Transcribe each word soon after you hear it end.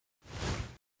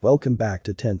Welcome back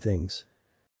to 10 Things.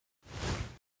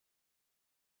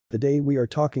 Today we are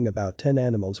talking about 10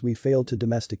 animals we failed to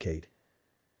domesticate.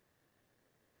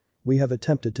 We have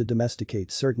attempted to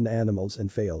domesticate certain animals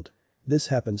and failed. This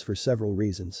happens for several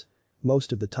reasons.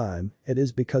 Most of the time, it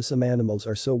is because some animals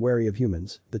are so wary of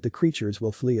humans that the creatures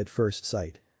will flee at first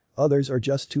sight. Others are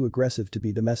just too aggressive to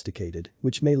be domesticated,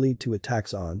 which may lead to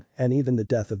attacks on, and even the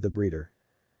death of the breeder.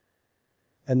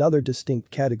 Another distinct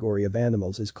category of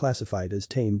animals is classified as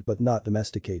tamed but not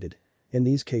domesticated. In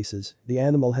these cases, the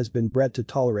animal has been bred to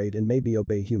tolerate and maybe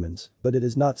obey humans, but it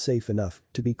is not safe enough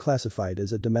to be classified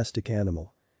as a domestic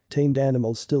animal. Tamed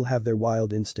animals still have their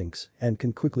wild instincts and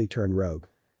can quickly turn rogue.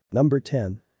 Number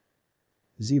 10.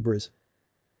 Zebras.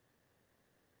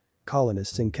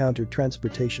 Colonists encountered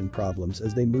transportation problems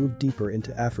as they moved deeper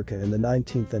into Africa in the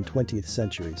 19th and 20th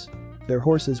centuries. Their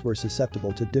horses were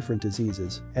susceptible to different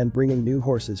diseases, and bringing new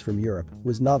horses from Europe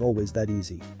was not always that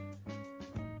easy.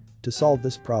 To solve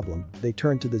this problem, they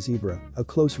turned to the zebra, a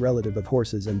close relative of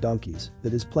horses and donkeys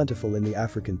that is plentiful in the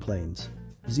African plains.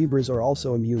 Zebras are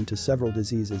also immune to several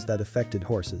diseases that affected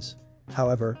horses.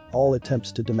 However, all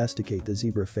attempts to domesticate the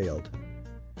zebra failed.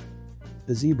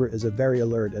 The zebra is a very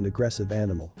alert and aggressive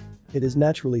animal. It is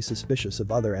naturally suspicious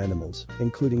of other animals,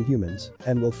 including humans,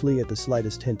 and will flee at the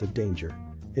slightest hint of danger.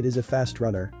 It is a fast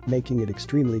runner, making it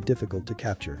extremely difficult to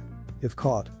capture. If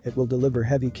caught, it will deliver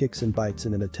heavy kicks and bites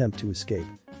in an attempt to escape.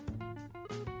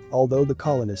 Although the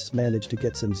colonists managed to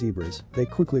get some zebras, they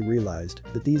quickly realized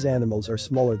that these animals are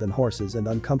smaller than horses and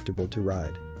uncomfortable to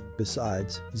ride.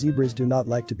 Besides, zebras do not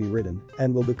like to be ridden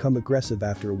and will become aggressive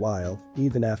after a while,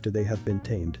 even after they have been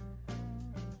tamed.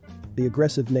 The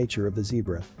aggressive nature of the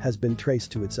zebra has been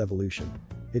traced to its evolution.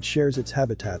 It shares its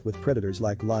habitat with predators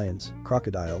like lions,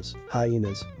 crocodiles,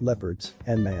 hyenas, leopards,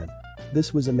 and man.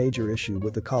 This was a major issue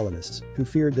with the colonists, who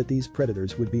feared that these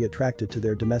predators would be attracted to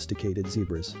their domesticated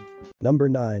zebras. Number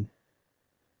 9.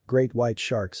 Great white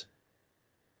sharks.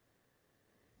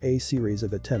 A series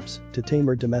of attempts to tame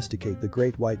or domesticate the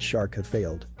great white shark have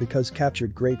failed because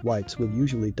captured great whites will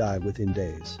usually die within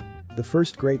days. The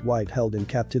first great white held in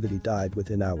captivity died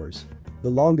within hours. The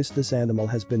longest this animal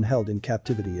has been held in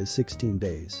captivity is 16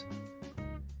 days.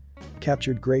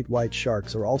 Captured great white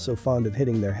sharks are also fond of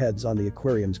hitting their heads on the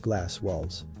aquarium's glass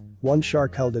walls. One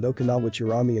shark held at Okinawa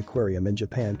Chirami Aquarium in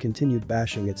Japan continued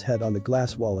bashing its head on the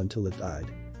glass wall until it died.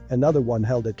 Another one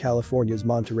held at California's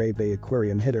Monterey Bay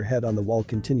Aquarium hit her head on the wall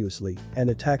continuously and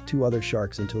attacked two other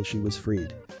sharks until she was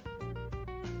freed.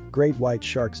 Great white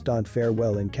sharks don't fare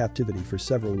well in captivity for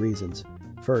several reasons.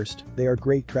 First, they are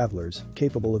great travelers,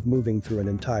 capable of moving through an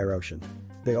entire ocean.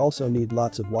 They also need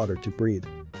lots of water to breathe.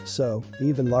 So,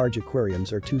 even large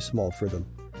aquariums are too small for them.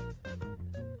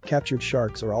 Captured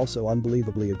sharks are also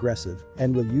unbelievably aggressive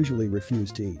and will usually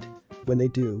refuse to eat. When they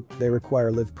do, they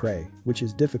require live prey, which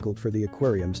is difficult for the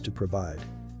aquariums to provide.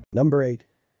 Number 8.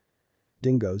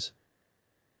 Dingoes.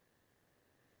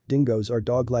 Dingoes are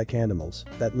dog-like animals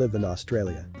that live in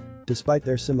Australia. Despite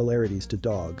their similarities to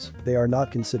dogs, they are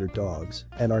not considered dogs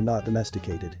and are not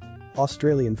domesticated.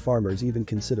 Australian farmers even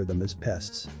consider them as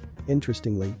pests.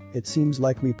 Interestingly, it seems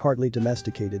like we partly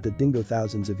domesticated the dingo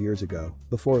thousands of years ago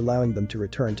before allowing them to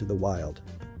return to the wild.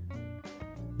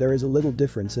 There is a little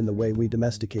difference in the way we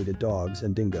domesticated dogs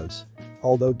and dingoes.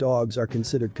 Although dogs are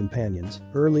considered companions,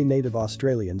 early native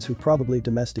Australians who probably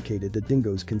domesticated the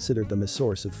dingoes considered them a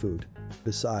source of food.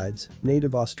 Besides,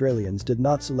 native Australians did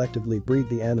not selectively breed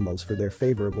the animals for their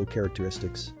favorable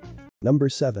characteristics. Number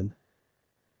 7.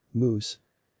 Moose.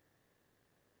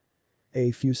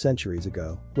 A few centuries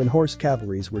ago, when horse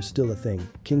cavalries were still a thing,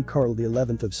 King Carl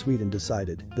XI of Sweden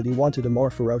decided that he wanted a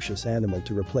more ferocious animal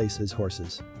to replace his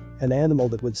horses. An animal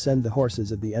that would send the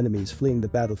horses of the enemies fleeing the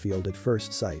battlefield at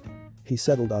first sight. He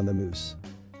settled on the moose.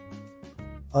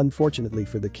 Unfortunately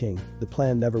for the king, the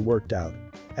plan never worked out.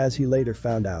 As he later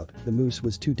found out, the moose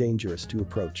was too dangerous to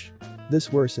approach.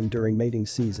 This worsened during mating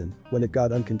season, when it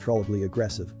got uncontrollably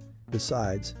aggressive.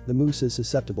 Besides, the moose is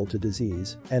susceptible to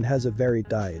disease and has a varied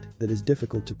diet that is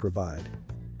difficult to provide.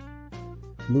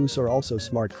 Moose are also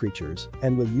smart creatures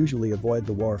and will usually avoid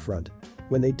the war front.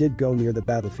 When they did go near the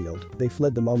battlefield, they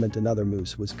fled the moment another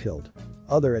moose was killed.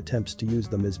 Other attempts to use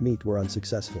them as meat were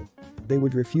unsuccessful. They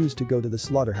would refuse to go to the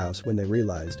slaughterhouse when they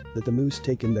realized that the moose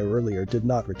taken there earlier did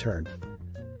not return.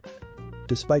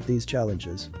 Despite these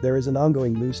challenges, there is an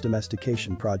ongoing moose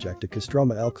domestication project at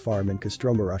Kostroma Elk Farm in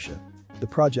Kostroma, Russia. The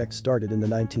project started in the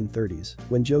 1930s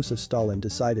when Joseph Stalin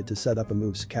decided to set up a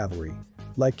moose cavalry.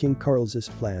 Like King Carl's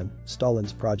plan,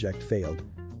 Stalin's project failed.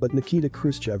 But Nikita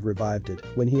Khrushchev revived it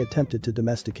when he attempted to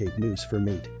domesticate moose for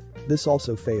meat. This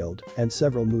also failed, and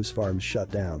several moose farms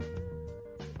shut down.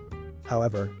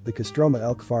 However, the Kostroma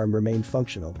elk farm remained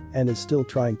functional and is still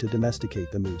trying to domesticate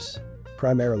the moose.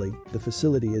 Primarily, the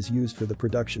facility is used for the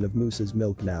production of moose's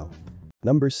milk now.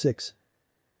 Number 6.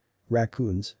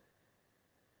 Raccoons.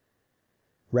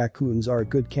 Raccoons are a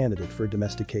good candidate for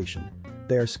domestication.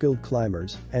 They are skilled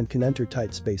climbers and can enter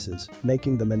tight spaces,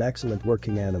 making them an excellent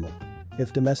working animal.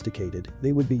 If domesticated,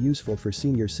 they would be useful for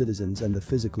senior citizens and the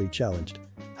physically challenged.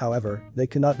 However, they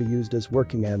cannot be used as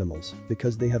working animals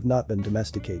because they have not been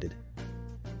domesticated.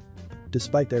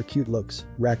 Despite their cute looks,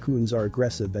 raccoons are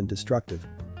aggressive and destructive.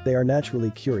 They are naturally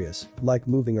curious, like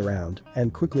moving around,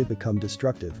 and quickly become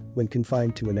destructive when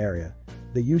confined to an area.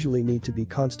 They usually need to be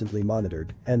constantly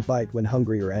monitored and bite when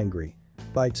hungry or angry.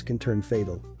 Bites can turn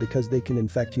fatal because they can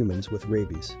infect humans with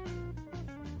rabies.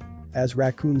 As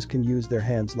raccoons can use their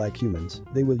hands like humans,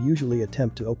 they will usually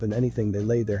attempt to open anything they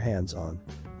lay their hands on.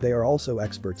 They are also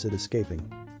experts at escaping.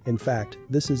 In fact,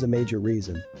 this is a major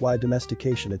reason why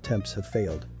domestication attempts have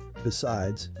failed.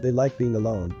 Besides, they like being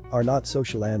alone, are not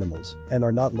social animals, and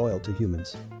are not loyal to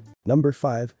humans. Number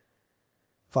 5.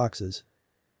 Foxes.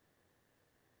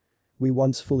 We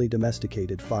once fully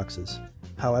domesticated foxes.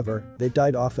 However, they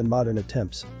died off and modern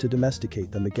attempts to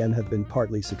domesticate them again have been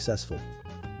partly successful.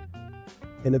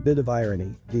 In a bit of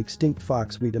irony, the extinct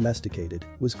fox we domesticated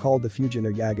was called the Fujian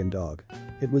or Yagan dog.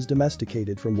 It was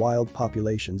domesticated from wild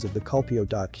populations of the Culpio.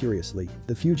 Curiously,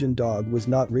 the Fujian dog was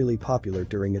not really popular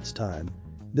during its time.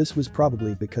 This was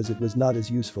probably because it was not as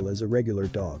useful as a regular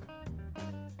dog.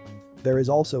 There is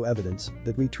also evidence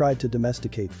that we tried to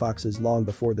domesticate foxes long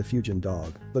before the Fujian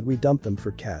dog, but we dumped them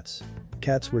for cats.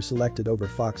 Cats were selected over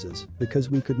foxes because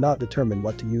we could not determine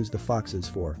what to use the foxes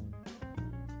for.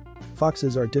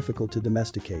 Foxes are difficult to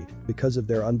domesticate because of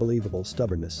their unbelievable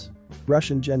stubbornness.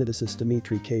 Russian geneticist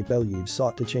Dmitry K. Belyaev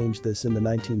sought to change this in the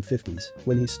 1950s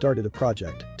when he started a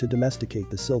project to domesticate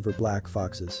the silver-black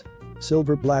foxes.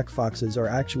 Silver-black foxes are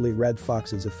actually red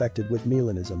foxes affected with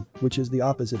melanism, which is the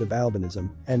opposite of albinism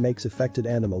and makes affected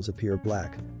animals appear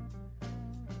black.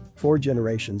 4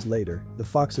 generations later, the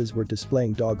foxes were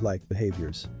displaying dog-like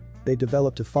behaviors. They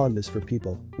developed a fondness for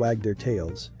people, wagged their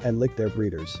tails, and licked their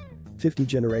breeders. 50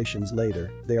 generations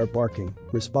later, they are barking,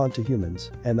 respond to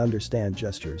humans, and understand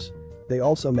gestures. They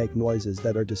also make noises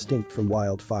that are distinct from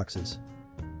wild foxes.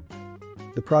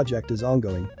 The project is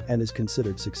ongoing and is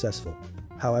considered successful.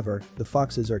 However, the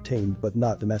foxes are tamed but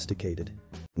not domesticated.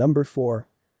 Number 4.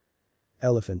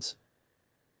 Elephants.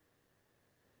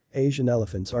 Asian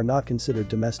elephants are not considered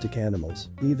domestic animals,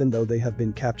 even though they have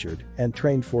been captured and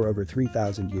trained for over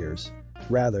 3,000 years.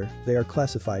 Rather, they are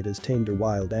classified as tamed or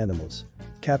wild animals.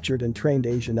 Captured and trained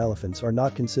Asian elephants are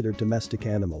not considered domestic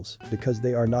animals because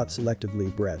they are not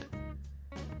selectively bred.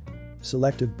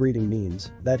 Selective breeding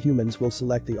means that humans will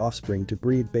select the offspring to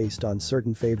breed based on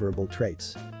certain favorable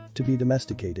traits. To be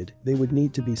domesticated, they would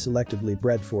need to be selectively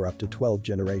bred for up to 12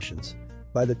 generations.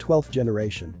 By the 12th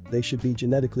generation, they should be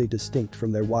genetically distinct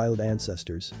from their wild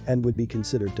ancestors and would be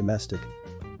considered domestic.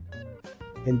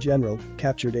 In general,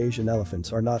 captured Asian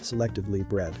elephants are not selectively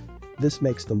bred. This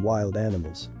makes them wild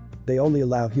animals. They only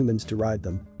allow humans to ride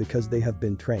them because they have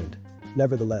been trained.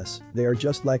 Nevertheless, they are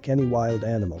just like any wild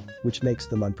animal, which makes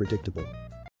them unpredictable.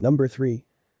 Number 3.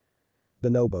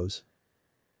 Bonobos.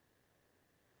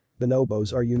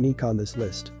 Bonobos are unique on this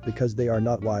list because they are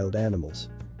not wild animals.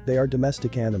 They are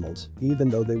domestic animals, even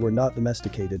though they were not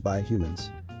domesticated by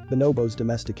humans. Bonobos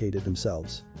domesticated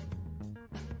themselves.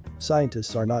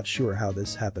 Scientists are not sure how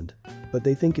this happened, but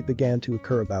they think it began to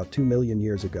occur about 2 million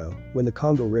years ago when the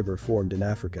Congo River formed in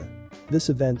Africa. This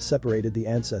event separated the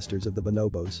ancestors of the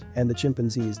bonobos and the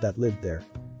chimpanzees that lived there.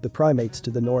 The primates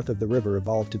to the north of the river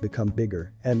evolved to become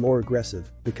bigger and more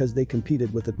aggressive because they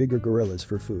competed with the bigger gorillas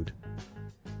for food.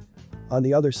 On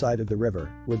the other side of the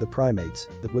river were the primates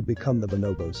that would become the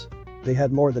bonobos. They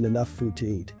had more than enough food to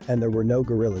eat, and there were no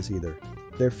gorillas either.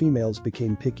 Their females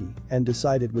became picky and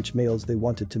decided which males they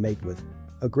wanted to mate with.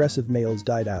 Aggressive males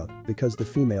died out because the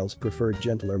females preferred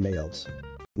gentler males.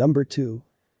 Number 2.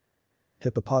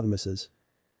 Hippopotamuses.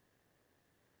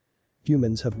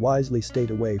 Humans have wisely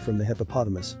stayed away from the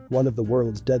hippopotamus, one of the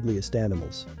world's deadliest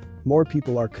animals. More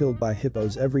people are killed by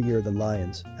hippos every year than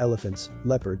lions, elephants,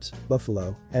 leopards,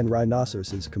 buffalo, and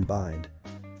rhinoceroses combined.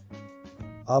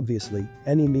 Obviously,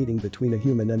 any meeting between a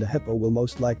human and a hippo will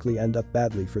most likely end up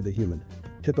badly for the human.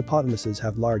 Hippopotamuses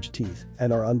have large teeth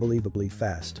and are unbelievably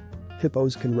fast.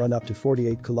 Hippos can run up to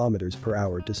 48 kilometers per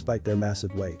hour despite their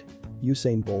massive weight.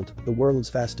 Usain Bolt, the world's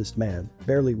fastest man,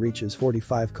 barely reaches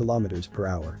 45 kilometers per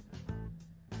hour.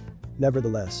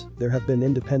 Nevertheless, there have been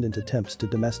independent attempts to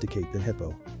domesticate the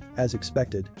hippo. As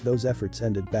expected, those efforts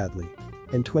ended badly.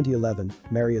 In 2011,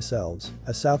 Marius Els,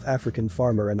 a South African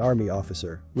farmer and army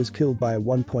officer, was killed by a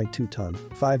 1.2-ton,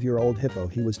 5-year-old hippo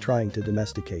he was trying to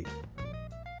domesticate.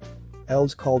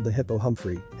 Els called the hippo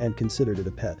Humphrey and considered it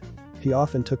a pet. He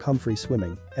often took Humphrey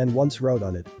swimming and once wrote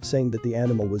on it, saying that the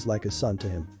animal was like a son to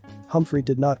him. Humphrey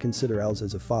did not consider Els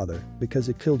as a father because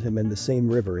it killed him in the same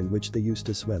river in which they used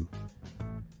to swim.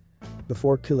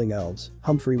 Before killing Els,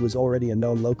 Humphrey was already a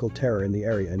known local terror in the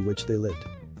area in which they lived.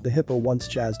 The hippo once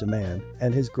chased a man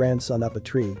and his grandson up a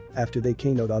tree after they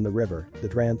canoed on the river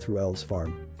that ran through Els'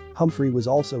 farm. Humphrey was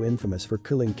also infamous for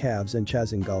killing calves and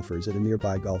chasing golfers at a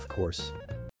nearby golf course.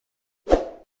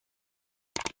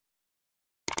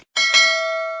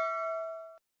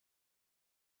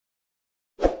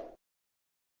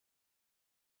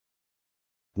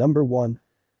 Number 1.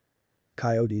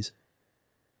 Coyotes.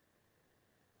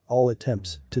 All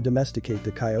attempts to domesticate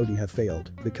the coyote have failed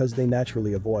because they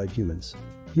naturally avoid humans.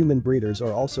 Human breeders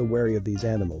are also wary of these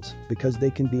animals because they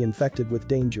can be infected with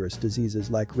dangerous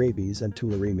diseases like rabies and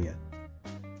tularemia.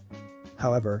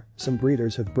 However, some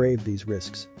breeders have braved these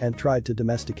risks and tried to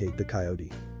domesticate the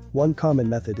coyote. One common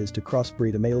method is to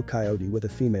crossbreed a male coyote with a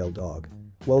female dog.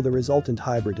 While the resultant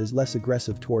hybrid is less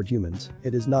aggressive toward humans,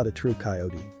 it is not a true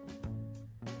coyote.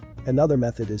 Another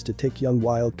method is to take young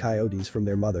wild coyotes from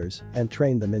their mothers and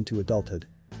train them into adulthood.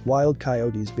 Wild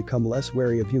coyotes become less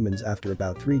wary of humans after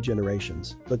about 3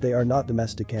 generations, but they are not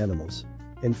domestic animals.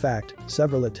 In fact,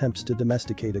 several attempts to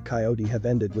domesticate a coyote have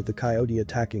ended with the coyote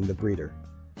attacking the breeder.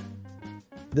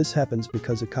 This happens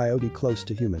because a coyote close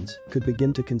to humans could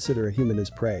begin to consider a human as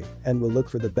prey and will look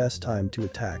for the best time to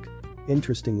attack.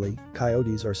 Interestingly,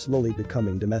 coyotes are slowly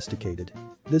becoming domesticated.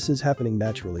 This is happening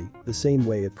naturally, the same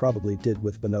way it probably did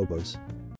with bonobos.